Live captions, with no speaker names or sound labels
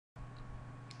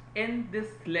In this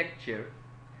lecture,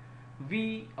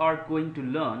 we are going to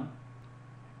learn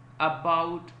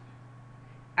about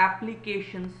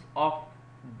applications of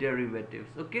derivatives.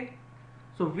 Okay,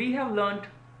 so we have learned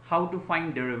how to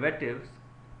find derivatives,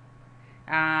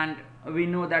 and we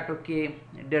know that okay,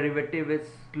 derivative is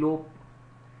slope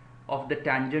of the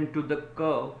tangent to the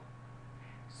curve.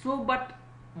 So but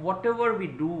whatever we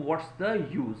do, what's the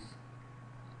use?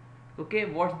 Okay,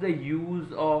 what's the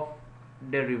use of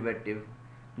derivative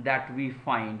that we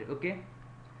find? Okay,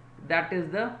 that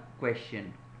is the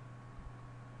question.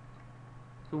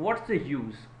 So what's the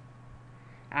use?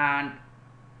 And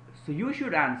so you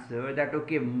should answer that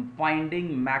okay,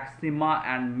 finding maxima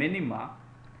and minima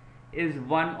is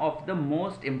one of the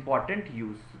most important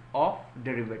use of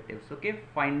derivatives. Okay,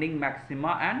 finding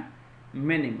maxima and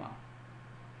minima.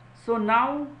 So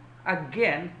now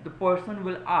again the person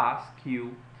will ask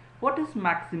you, what is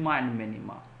maxima and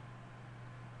minima?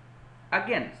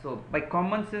 Again, so by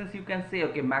common sense you can say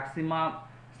okay, maxima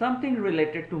something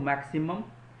related to maximum,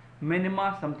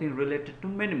 minima something related to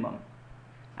minimum.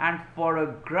 And for a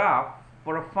graph,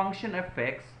 for a function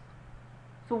fx,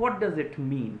 so what does it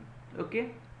mean?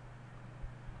 Okay,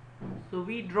 so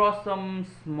we draw some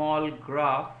small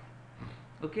graph.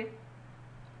 Okay,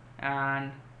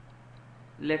 and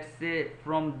let's say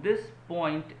from this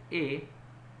point A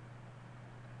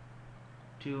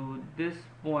to this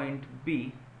point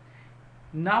B.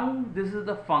 Now this is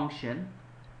the function.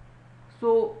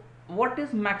 So what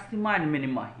is maxima and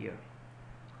minima here?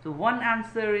 So one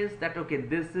answer is that okay,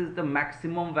 this is the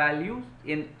maximum values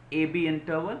in AB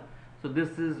interval. So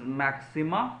this is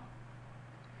maxima,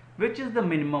 which is the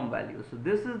minimum value. So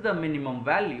this is the minimum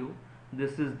value,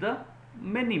 this is the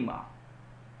minima,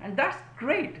 and that's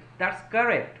great, that's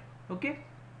correct. Okay,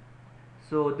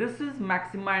 so this is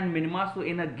maxima and minima. So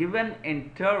in a given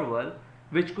interval,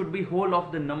 which could be whole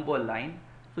of the number line,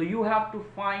 so you have to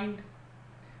find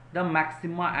the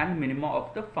maxima and minima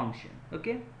of the function.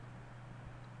 Okay,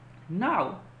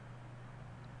 now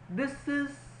this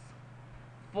is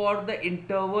for the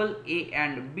interval A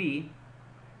and B.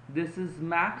 This is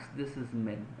max, this is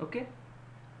min. Okay,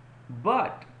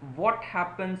 but what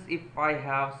happens if I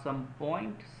have some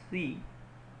point C?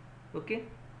 Okay,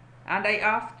 and I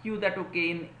ask you that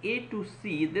okay, in A to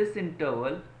C, this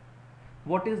interval,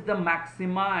 what is the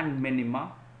maxima and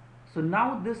minima? So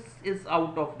now this is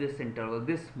out of this interval,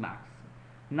 this max.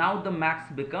 Now the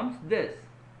max becomes this.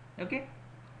 Okay,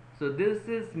 so this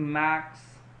is max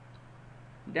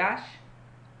dash,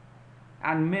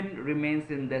 and min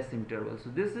remains in this interval. So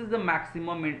this is the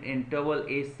maximum in interval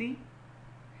AC,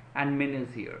 and min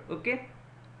is here. Okay,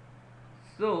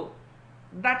 so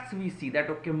that's we see that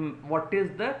okay, what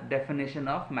is the definition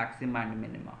of maxima and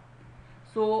minima.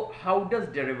 So how does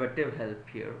derivative help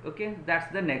here? Okay,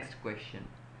 that's the next question.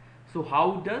 So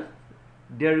how does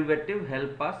derivative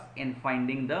help us in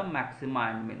finding the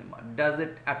maxima and minima? Does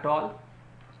it at all?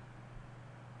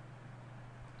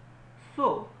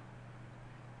 So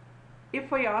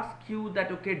if I ask you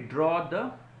that okay, draw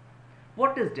the,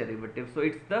 what is derivative? So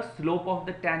it's the slope of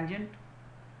the tangent.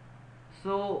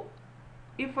 So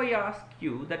if I ask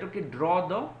you that okay, draw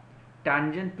the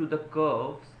tangent to the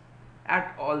curves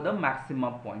at all the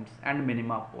maxima points and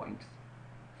minima points,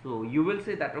 so you will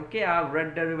say that okay, I have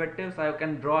read derivatives, I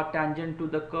can draw a tangent to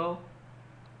the curve.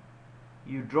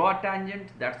 You draw a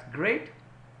tangent, that's great.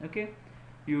 Okay,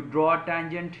 you draw a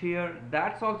tangent here,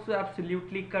 that's also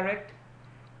absolutely correct.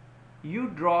 You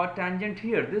draw a tangent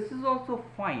here, this is also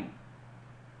fine.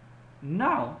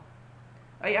 Now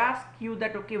I ask you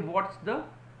that okay, what's the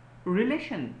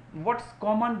relation, what's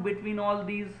common between all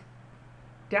these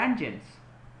tangents?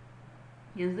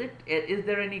 Is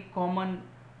there any common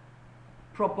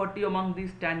property among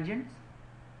these tangents?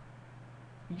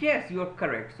 Yes, you are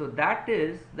correct. So that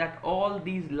is that all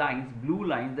these lines, blue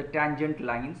lines, the tangent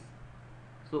lines,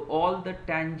 so all the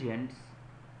tangents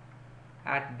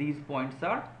at these points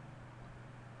are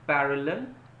parallel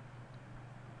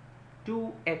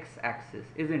to x-axis,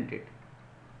 isn't it?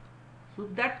 So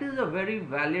that is a very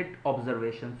valid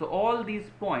observation. So all these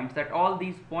points, at all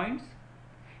these points,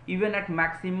 even at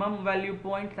maximum value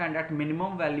points and at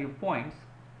minimum value points,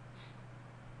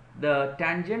 the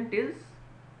tangent is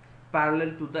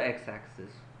parallel to the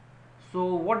x-axis.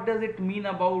 So what does it mean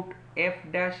about f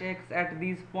dash x at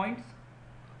these points?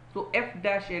 So f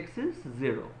dash x is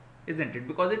 0, isn't it?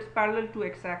 Because it's parallel to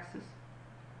x-axis.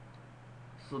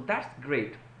 So that's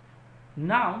great.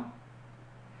 Now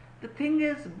the thing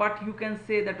is, but you can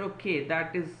say that okay,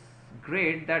 that is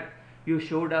great that you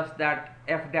showed us that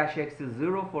f dash x is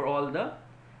 0 for all the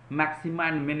maxima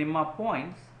and minima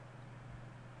points,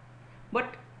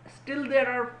 but still there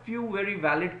are few very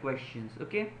valid questions,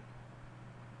 okay?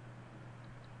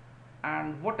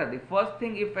 And what are they? First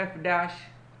thing, if f dash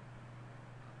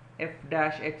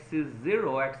x is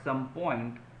 0 at some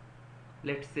point,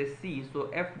 let's say c, so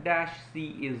f dash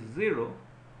c is 0,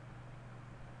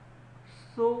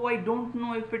 so I don't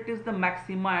know if it is the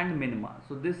maxima and minima.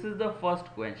 So this is the first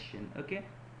question, okay?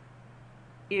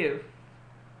 If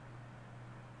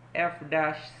f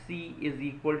dash c is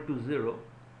equal to 0,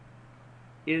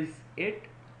 is it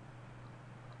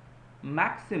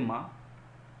maxima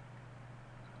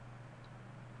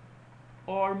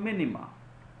or minima?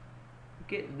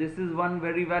 Okay, this is one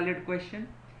very valid question.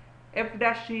 F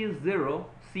dash c is 0,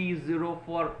 c is 0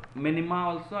 for minima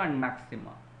also and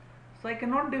maxima. So I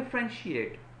cannot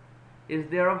differentiate. Is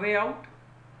there a way out?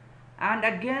 And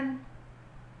again,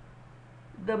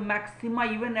 the maxima,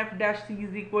 even f dash c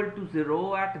is equal to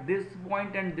 0 at this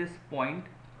point and this point,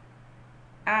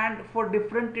 and for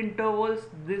different intervals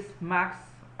this max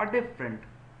are different.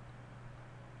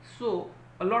 So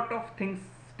a lot of things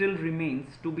still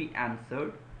remains to be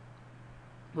answered,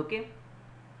 okay?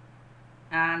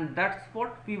 And that's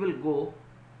what we will go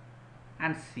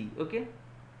and see, okay?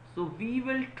 So we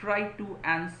will try to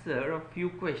answer a few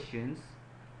questions.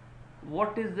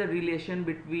 What is the relation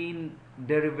between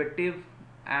derivative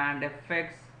and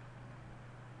fx,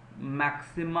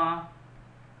 maxima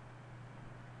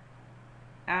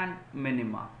and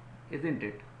minima, isn't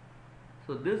it?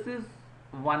 So this is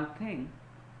one thing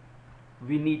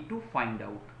we need to find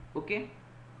out, okay?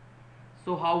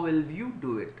 So how will you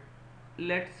do it?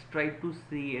 Let's try to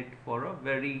see it for a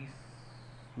very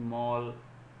small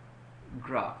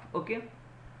graph, okay?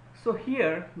 So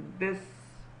here this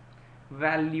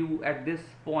value at this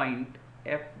point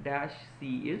f dash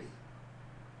c is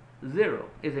 0,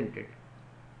 isn't it?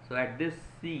 So at this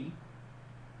c,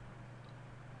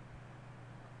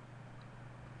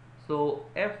 so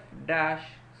f dash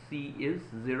c is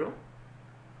 0.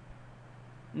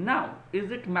 Now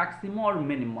is it maxima or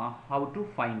minima? How to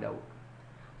find out?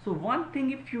 So one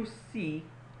thing if you see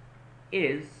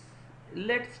is,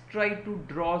 let's try to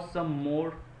draw some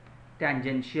more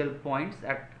tangential points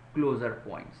at closer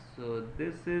points. So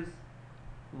this is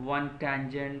one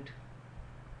tangent,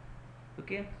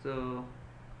 okay? So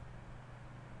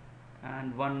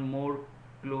and one more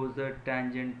closer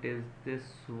tangent is this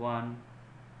one,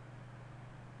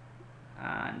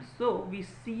 and so we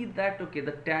see that, okay,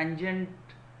 the tangent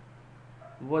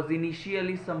was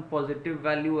initially some positive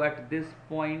value at this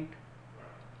point,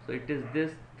 so it is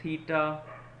this theta,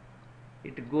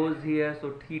 it goes here,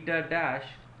 so theta dash,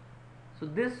 so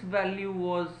this value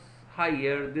was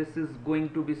higher, this is going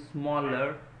to be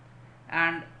smaller,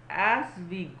 and as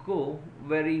we go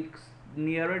very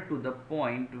nearer to the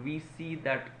point, we see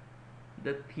that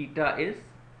the theta is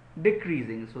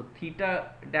decreasing. So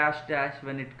theta dash dash,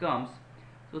 when it comes,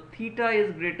 so theta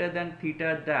is greater than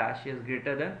theta dash is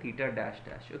greater than theta dash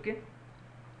dash, okay?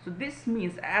 So this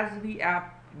means as we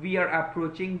are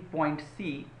approaching point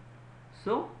C,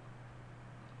 so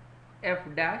f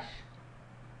dash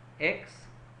x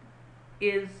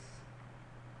is,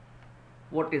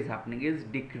 what is happening is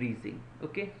decreasing,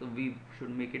 okay? So we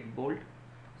should make it bold.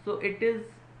 So it is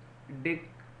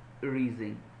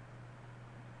decreasing,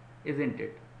 isn't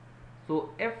it? So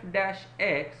f dash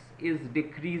x is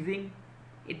decreasing,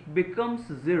 it becomes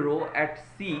 0 at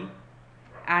C,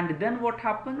 and then what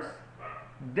happens?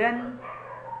 Then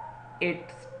it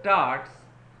starts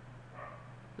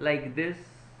like this,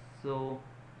 so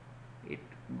it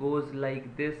goes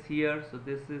like this here, so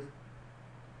this is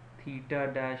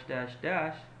theta dash dash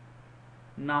dash.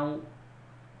 Now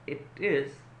it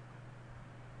is,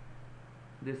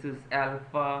 this is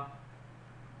alpha,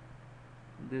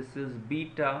 this is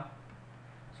beta.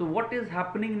 So what is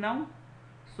happening now?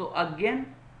 So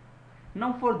again,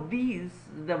 now for these,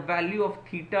 the value of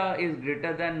theta is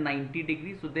greater than 90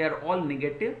 degrees, so they are all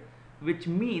negative, which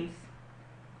means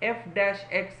f dash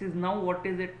x is now, what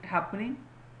is it happening?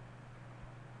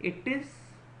 It is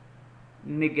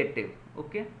negative,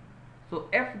 okay? So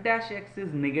f dash x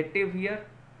is negative here,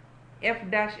 f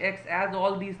dash x, as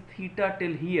all these theta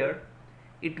till here,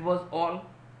 it was all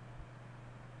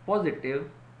positive,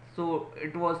 so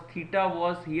it was, theta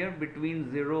was here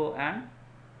between 0 and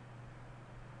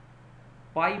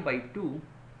pi by 2,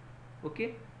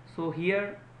 okay? So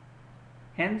here,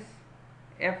 hence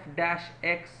f dash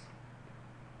x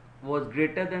was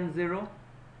greater than 0,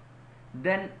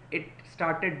 then it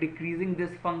started decreasing this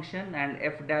function and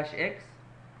f dash x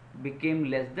became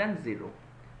less than 0,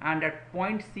 and at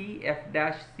point C, f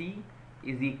dash c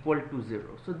is equal to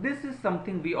 0. So this is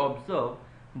something we observe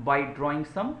by drawing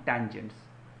some tangents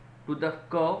to the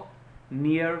curve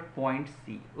near point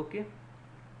C. Okay,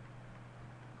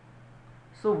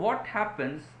 so what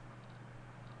happens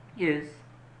is,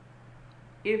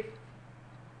 if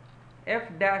f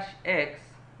dash x,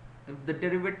 if the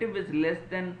derivative is less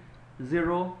than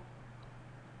 0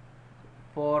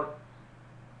 for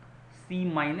C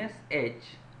minus h,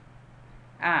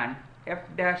 and f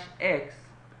dash x,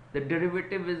 the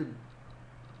derivative is,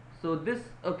 so this,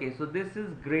 okay, so this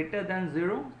is greater than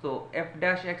 0, so f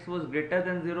dash x was greater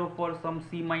than 0 for some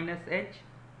C minus h,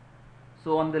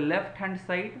 so on the left hand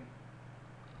side,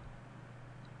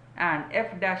 and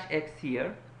f dash x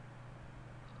here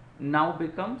now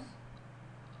becomes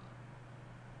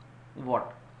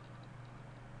what?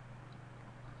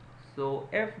 So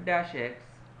f dash x,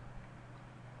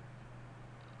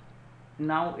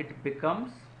 now it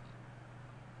becomes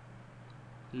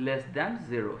less than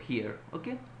 0 here.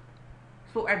 Okay,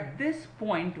 so at this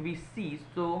point we see,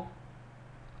 so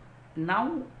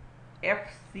now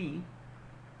fc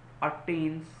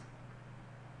attains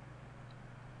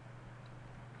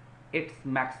its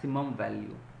maximum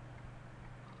value.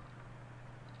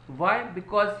 Why?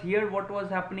 Because here what was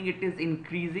happening, it is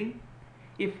increasing.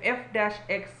 If f dash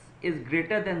x is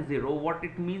greater than 0, what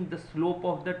it means, the slope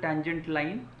of the tangent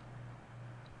line,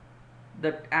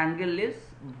 that angle is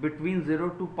between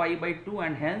 0 to pi by 2,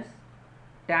 and hence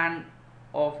tan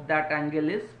of that angle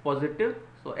is positive.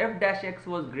 So f dash x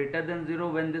was greater than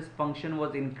 0 when this function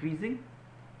was increasing.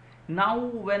 Now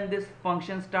when this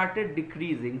function started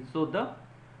decreasing, so the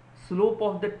slope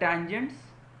of the tangents,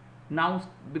 now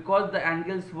because the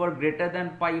angles were greater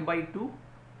than pi by 2,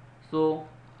 so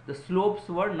the slopes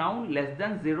were now less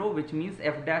than 0, which means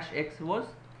f dash x was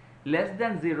less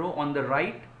than 0 on the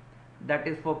right, that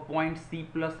is for point C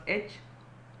plus h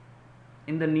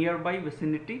in the nearby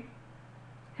vicinity.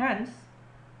 Hence,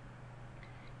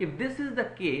 if this is the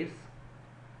case,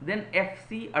 then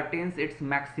fc attains its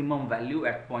maximum value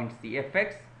at point C.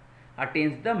 fx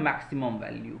attains the maximum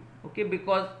value. Okay,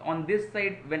 because on this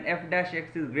side, when f dash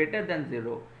x is greater than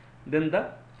 0, then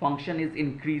the function is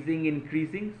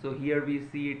increasing. So here we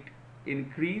see it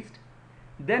increased.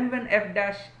 Then when f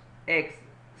dash x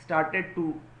started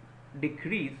to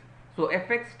decrease, so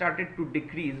fx started to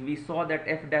decrease, we saw that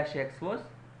f dash x was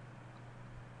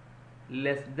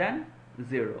less than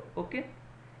 0. Okay,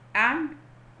 and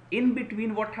in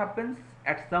between what happens,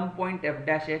 at some point f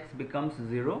dash x becomes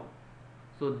 0.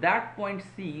 So that point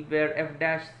C, where f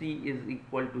dash C is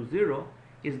equal to 0,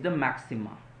 is the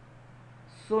maxima.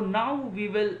 So now we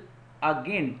will,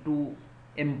 again, to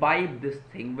imbibe this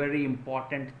thing, very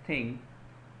important thing,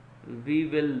 we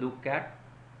will look at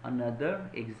another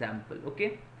example.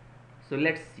 Okay, so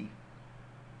let's see.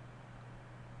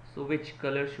 So which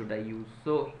color should I use?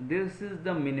 So this is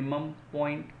the minimum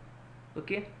point.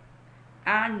 Okay,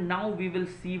 and now we will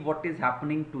see what is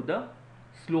happening to the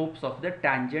slopes of the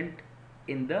tangent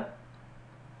in the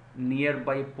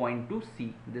nearby point to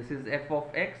C. This is f of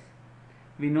x.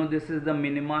 We know this is the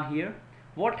minima here.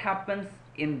 What happens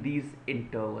in these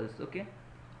intervals? Okay,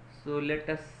 so let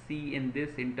us see in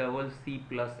this interval C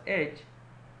plus h,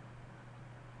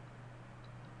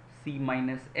 C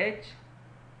minus h.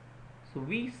 So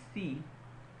we see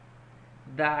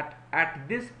that at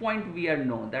this point we are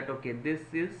know that, okay, this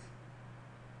is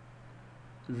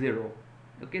 0.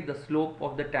 Okay, the slope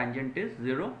of the tangent is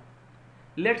 0.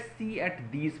 Let's see at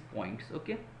these points.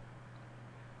 Okay,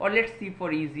 or let's see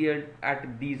for easier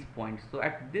at these points. So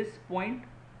at this point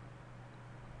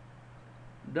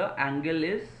the angle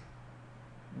is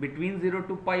between 0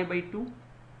 to pi by 2.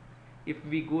 If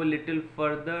we go a little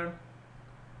further,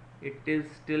 it is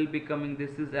still becoming,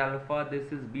 this is alpha,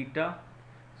 this is beta.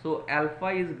 So alpha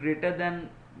is greater than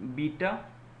beta,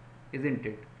 isn't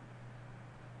it?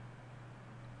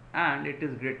 And it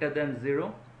is greater than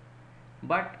 0,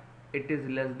 but it is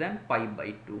less than pi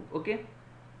by 2. Okay,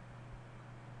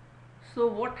 so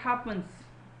what happens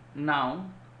now?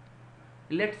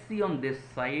 Let's see on this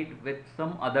side with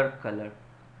some other color.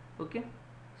 Okay,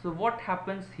 so what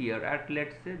happens here at,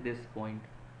 let's say, this point?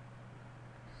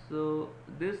 So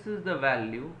this is the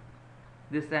value,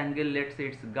 this angle, let's say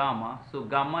it's gamma. So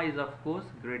gamma is of course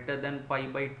greater than pi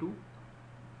by 2,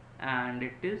 and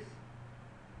it is,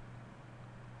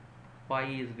 pi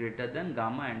is greater than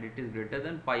gamma and it is greater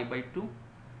than pi by 2.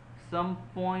 Some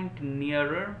point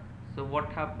nearer, so what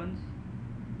happens?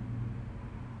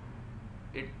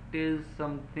 It is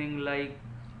something like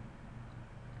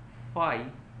phi.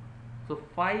 So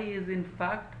phi is in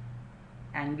fact,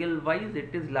 angle wise,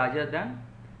 it is larger than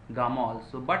gamma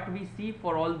also, but we see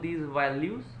for all these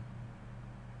values,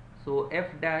 so f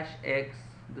dash x,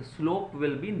 the slope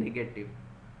will be negative.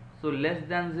 So less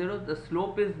than 0, the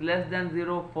slope is less than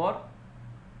 0 for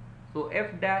So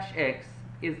f dash x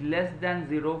is less than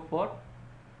 0 for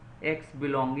x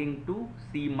belonging to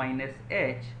c minus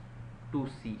h to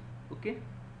c. Okay,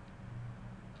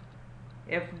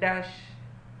 f dash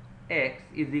x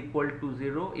is equal to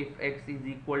 0 if x is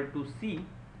equal to c,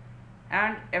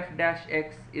 and f dash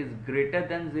x is greater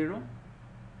than 0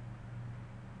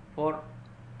 for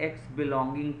x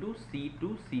belonging to c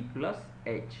plus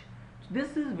h. So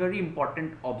this is very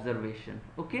important observation.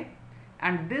 Okay,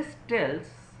 and this tells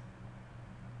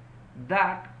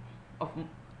that of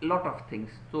a lot of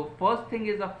things. So first thing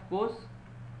is, of course,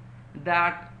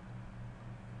 that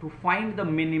to find the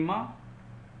minima,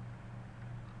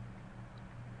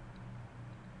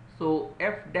 so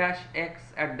f dash x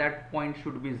at that point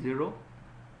should be 0.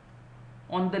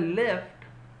 On the left,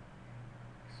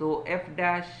 so f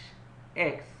dash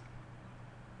x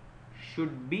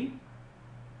should be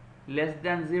less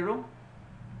than 0,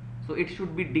 so it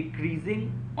should be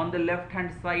decreasing on the left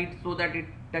hand side so that it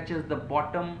touches the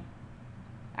bottom,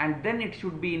 and then it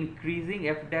should be increasing.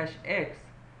 F dash x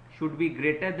should be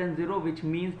greater than 0, which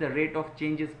means the rate of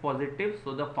change is positive,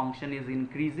 so the function is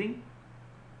increasing.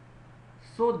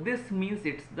 So this means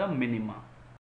it's the minima.